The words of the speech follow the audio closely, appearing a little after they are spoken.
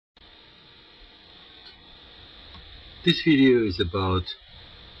This video is about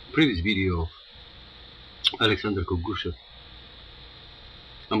previous video of Alexander Kugushev.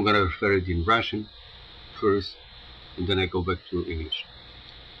 I'm gonna refer it in Russian first, and then I go back to English.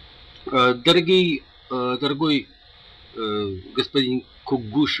 Дорогой господин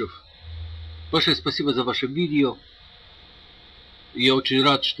Кугушев, большое спасибо за ваше видео. Я очень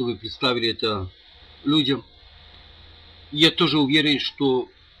рад, что вы представили это людям. Я тоже уверен, что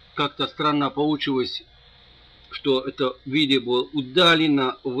как-то странно получилось, что это видео было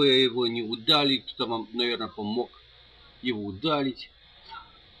удалено, вы его не удалили, кто-то вам, наверное, помог его удалить.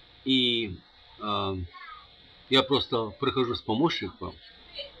 И я просто прохожу с помощником.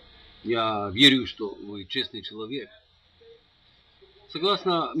 Я верю, что вы честный человек.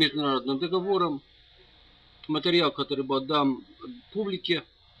 Согласно международным договорам, материал, который был дан публике,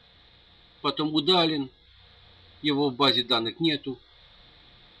 потом удален, его в базе данных нету,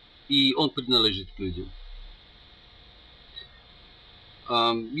 и он принадлежит людям.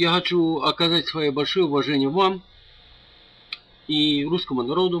 Я хочу оказать свое большое уважение вам и русскому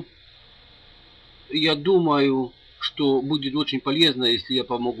народу. Я думаю, что будет очень полезно, если я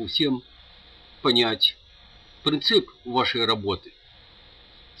помогу всем понять принцип вашей работы.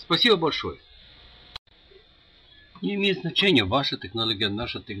 Спасибо большое. Не имеет значения ваша технология,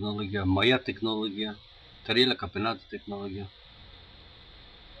 наша технология, моя технология, Tariel Kapanadze технология.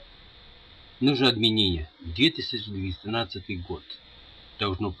 Нужно обменение. 2012 год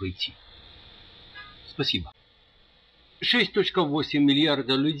должно пройти. Спасибо. 6,8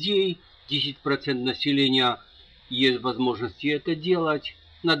 миллиарда людей, 10% населения есть возможности это делать.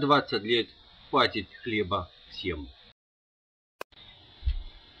 На 20 лет хватит хлеба всем.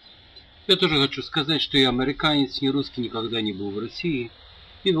 Я тоже хочу сказать, что я американец, не русский, никогда не был в России.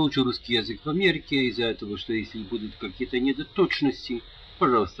 И выучу русский язык в Америке, из-за этого, что если будут какие-то недоточности,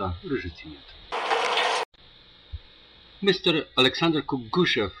 пожалуйста, режите нет. Mr. Alexander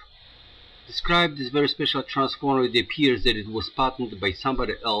Kugushev described this very special transformer. It appears that it was patented by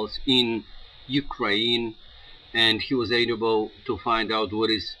somebody else in Ukraine, and he was able to find out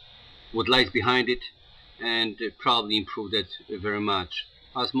what lies behind it, and probably improve that very much,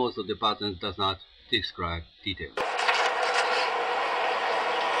 as most of the patents does not describe details.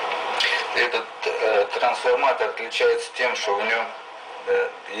 Этот трансформатор отличается тем, что в нем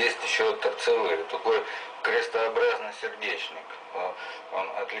есть еще торцевые, такой крестообразный сердечник. Он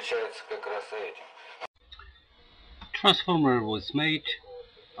отличается как раз этим. Transformer was made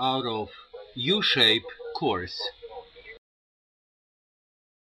out of U-shape cores.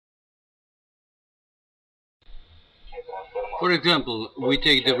 For example, we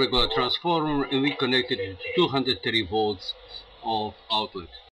take the regular transformer and we connect it to 230 volts of outlet.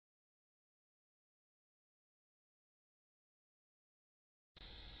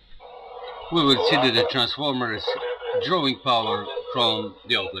 We will see that the transformer is drawing power from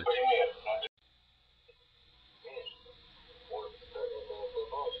the outlet.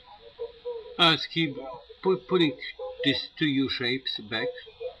 As keep putting these two U-shapes back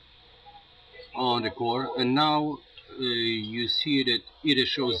on the core, and now you see that it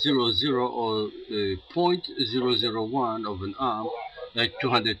shows 00 or 0.001 of an amp at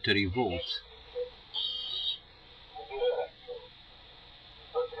 230 volts.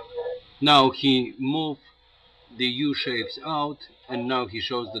 Now he moved the U-shapes out, and now he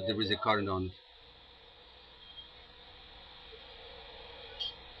shows that there is a current on it.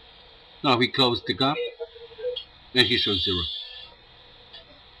 Now he closed the gap, and he shows 0.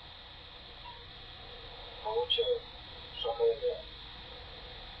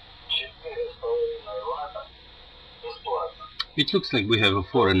 It looks like we have a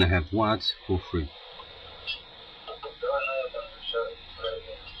 4.5 watts for free.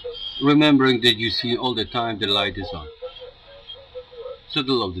 Remembering that you see all the time the light is on. So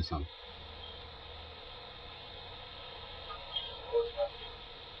the load is on.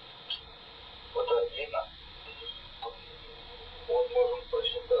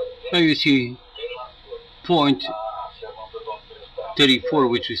 Now you see 0.34,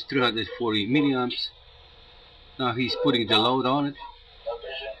 which is 340 milliamps. Now he's putting the load on it.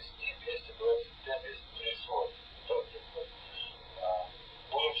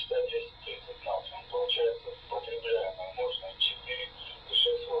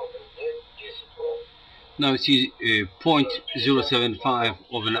 Now you see 0.075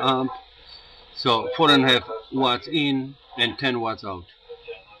 of an amp, so 4.5 watts in and 10 watts out.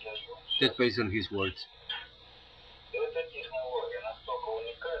 That's based on his words.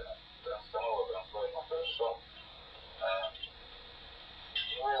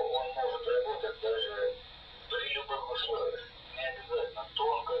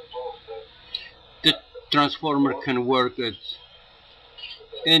 The transformer can work at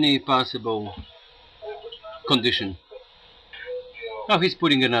any possible condition. Now he's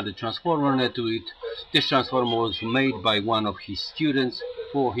putting another transformer into it. This transformer was made by one of his students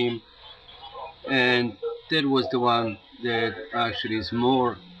for him, and that was the one that actually is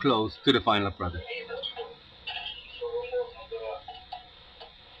more close to the final product.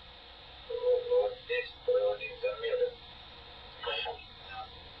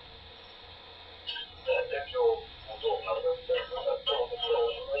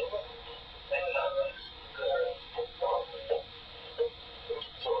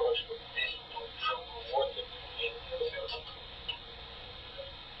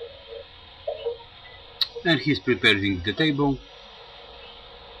 And he's preparing the table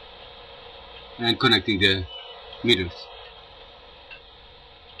and connecting the meters.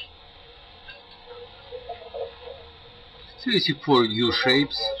 So you see 4 U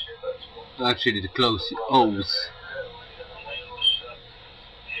shapes, actually the close O's.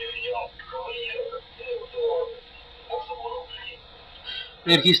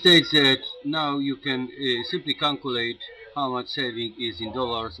 And he states that now you can simply calculate how much saving is in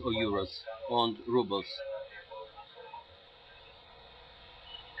dollars or euros on rubles.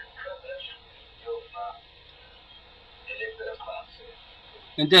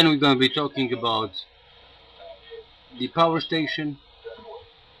 And then we're going to be talking about the power station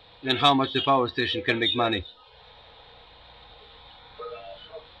and how much the power station can make money.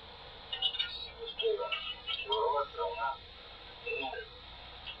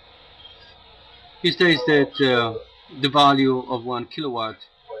 He states that the value of 1 kilowatt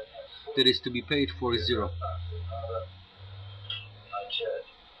that is to be paid for is 0.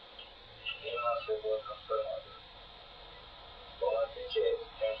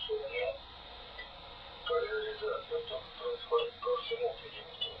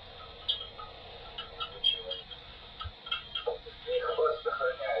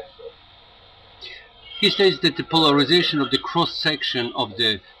 He states that the polarization of the cross section of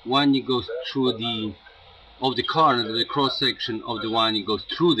the winding goes through the current, the cross section of the winding goes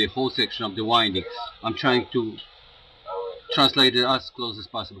through the whole section of the winding. I'm trying to translate it as close as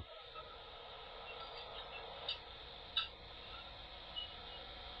possible.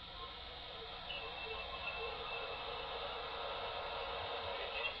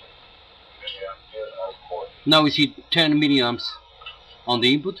 Now we see 10 milliamps on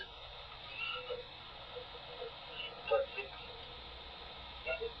the input.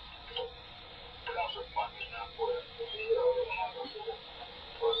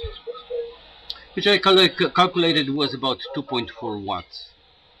 Which I calculated was about 2.4 watts.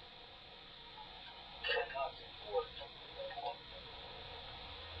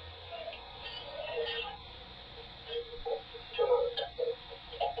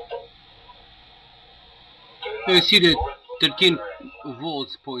 So you see the 13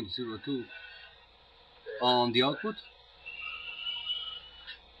 volts, 0.02 on the output,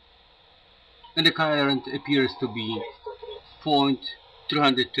 and the current appears to be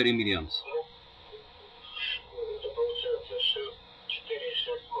 0.330 milliamps.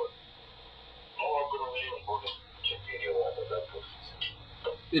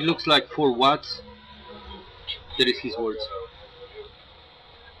 It looks like 4 watts, that is his words.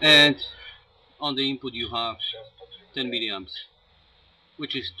 And on the input you have 10 milliamps,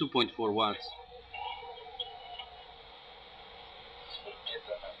 which is 2.4 watts.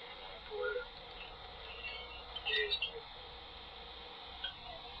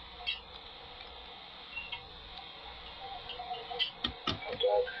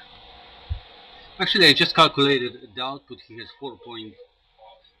 Actually, I just calculated the output. He has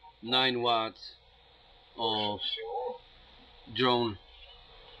 4.9 watts of drawn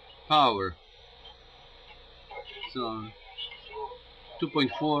power. So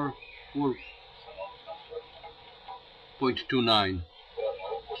 2.4, 4.29.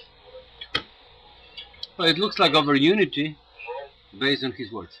 Well, it looks like over unity based on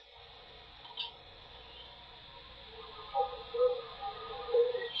his words.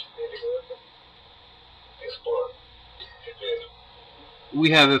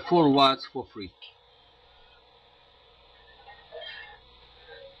 We have a 4 watts for free.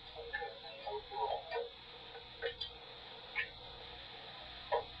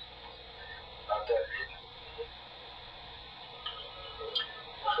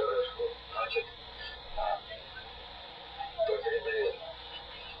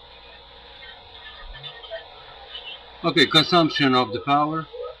 Okay, consumption of the power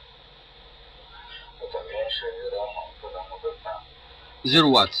 0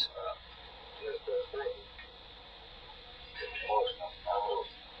 watts.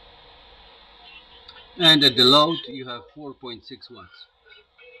 And at the load you have 4.6 watts.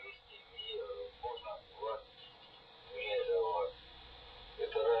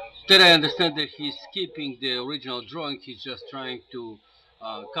 Then I understand that he's skipping the original drawing, he's just trying to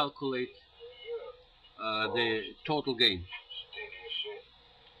calculate the total gain.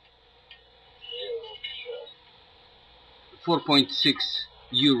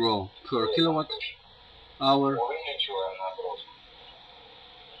 €4.6 per kilowatt hour.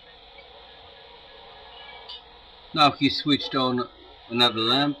 Now he switched on another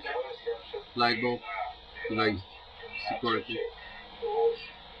lamp, light bulb, like correctly.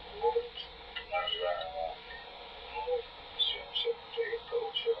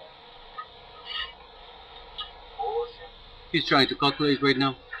 He's trying to calculate right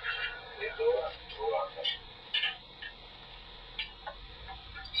now.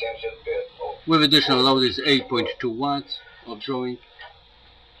 With additional load is 8.2 watts of drawing.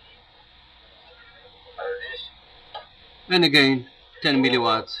 And again 10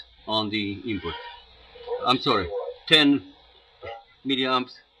 milliwatts on the input. I'm sorry, 10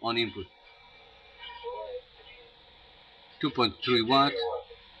 milliamps on input. 2.3 watts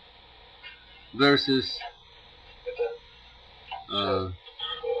versus 4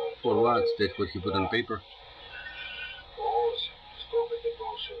 watts. That's what he put on paper.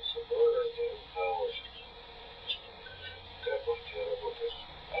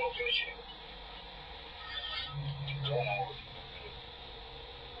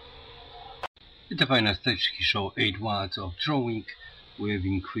 At the final stage he showed 8 watts of drawing with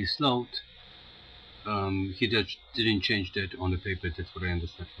increased load. He didn't change that on the paper, that's what I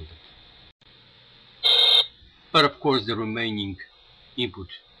understand from that. But of course the remaining input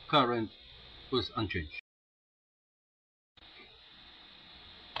current was unchanged.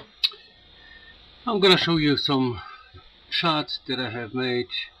 I'm gonna show you some shots that I have made.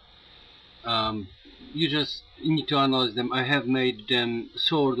 You just need to analyze them. I have made them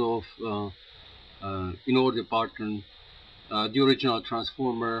sort of in order pattern. The original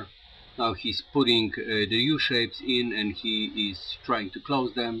transformer, now he's putting the U-shapes in and he is trying to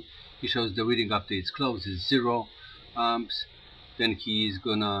close them. He shows the reading after it's closed is 0 amps. Then he is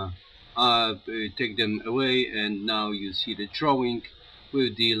gonna take them away, and now you see the drawing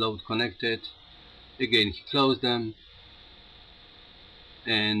with the load connected. Again he closed them,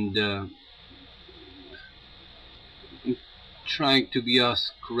 and trying to be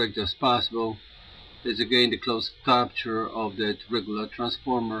as correct as possible. There's again the close capture of that regular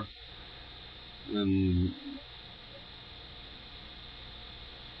transformer.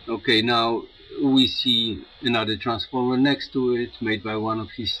 Okay, now we see another transformer next to it, made by one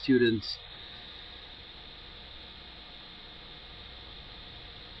of his students.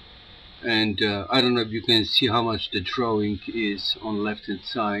 And I don't know if you can see how much the drawing is on the left hand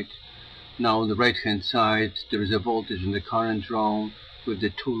side. Now on the right hand side there is a voltage and the current drawn with the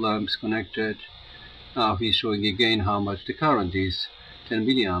 2 lamps connected. Now he's showing again how much the current is, 10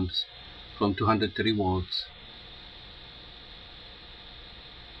 milliamps from 230 volts.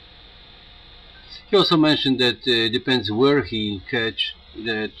 He also mentioned that depends where he catch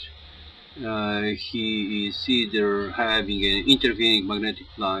that he is either having an intervening magnetic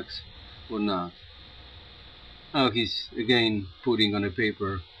flux or not. Now he's again putting on a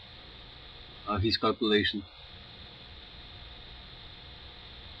paper his calculation.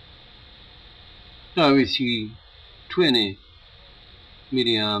 Now we see 20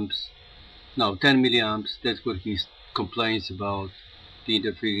 milliamps, now 10 milliamps, that's what he complains about, the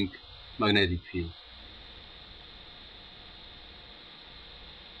interfering magnetic field.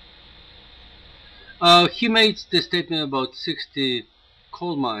 He made the statement about 60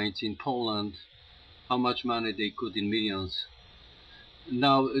 coal mines in Poland, how much money they could in millions.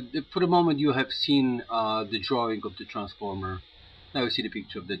 Now for the moment you have seen the drawing of the transformer. Now you see the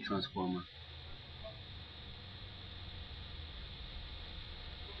picture of the transformer.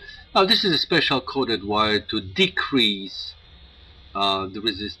 Now this is a special coated wire to decrease the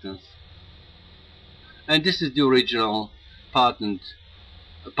resistance, and this is the original patented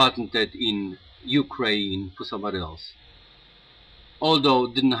in Ukraine for somebody else, although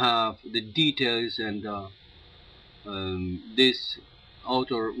didn't have the details, and this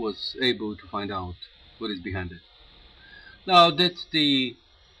author was able to find out what is behind it. Now that's the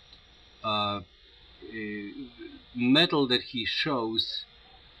metal that he shows,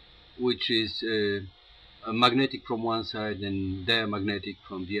 which is magnetic from one side and diamagnetic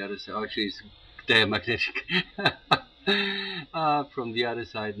from the other side. Actually it's diamagnetic from the other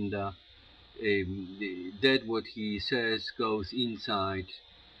side, and that what he says goes inside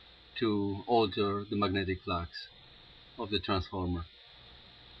to alter the magnetic flux of the transformer.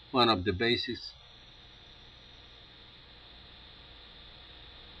 One of the bases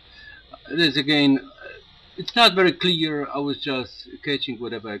This again, it's not very clear. I was just catching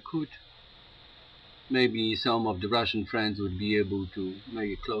whatever I could. Maybe some of the Russian friends would be able to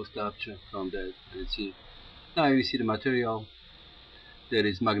make a close capture from that and see. Now you see the material that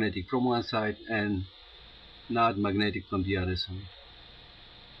is magnetic from one side and not magnetic from the other side.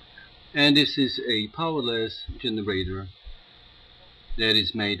 And this is a powerless generator that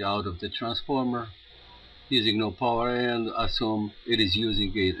is made out of the transformer using no power, and assume it is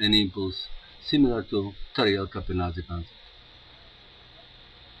using an impulse similar to Tariel Kapanadze concept.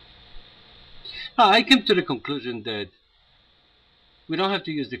 I came to the conclusion that we don't have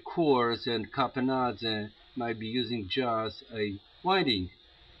to use the cores, and Kapanadze might be using just a winding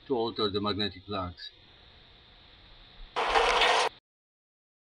to alter the magnetic flux.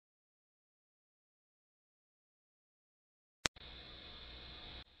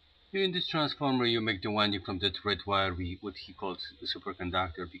 In this transformer, you make the winding from that red wire, what he calls a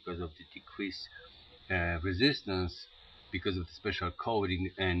superconductor, because of the decreased resistance, because of the special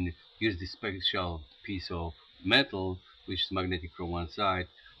coating, and use this special piece of metal, which is magnetic from one side,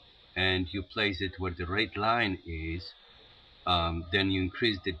 and you place it where the red line is. Then you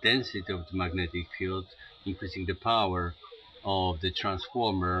increase the density of the magnetic field, increasing the power of the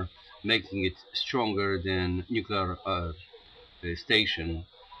transformer, making it stronger than nuclear station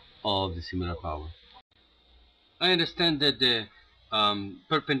of the similar power. I understand that the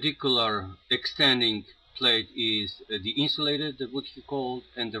perpendicular extending plate is the insulated, what he called,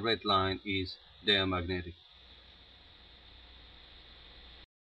 and the red line is diamagnetic.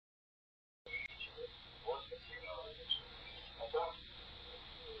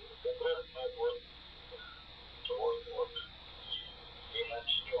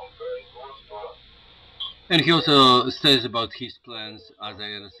 And he also says about his plans, as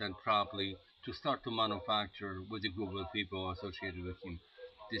I understand properly, to start to manufacture with the group of people associated with him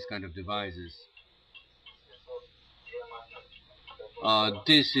this kind of devices.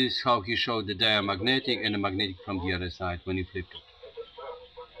 This is how he showed the diamagnetic and the magnetic from the other side when he flipped it.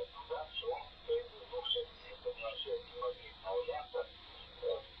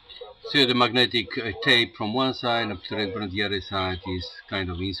 So the magnetic tape from one side and from the other side is kind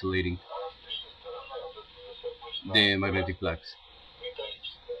of insulating the magnetic flux.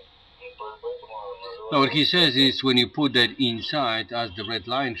 Now what he says is, when you put that inside, as the red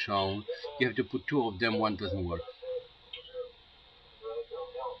line shown, you have to put two of them, one doesn't work.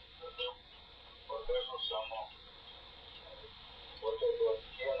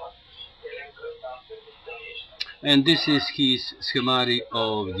 And this is his schematic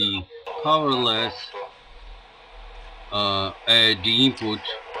of the powerless at the input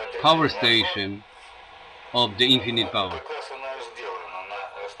power station of the infinite power.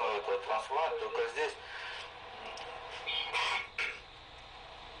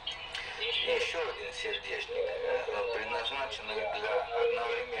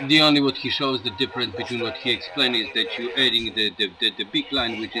 The only what he shows the difference between what he explained is that you're adding the big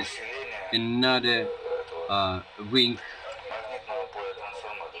line, which is another ring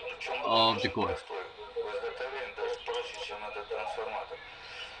of the core.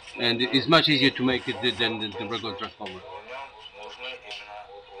 And it's much easier to make it than the regular transformer.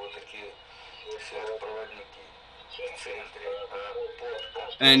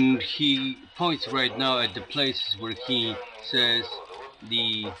 And he points right now at the places where he says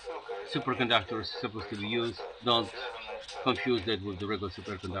the superconductor is supposed to be used. Don't confuse that with the regular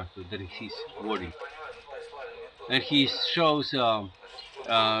superconductor. That is his wording. And he shows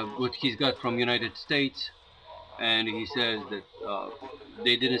what he's got from United States, and he says that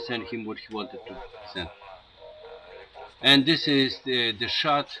they didn't send him what he wanted to send. And this is the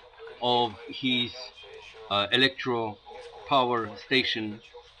shot of his electro power station.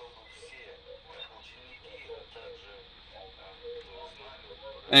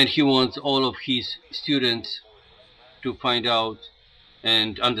 And he wants all of his students to find out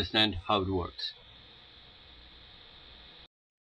and understand how it works.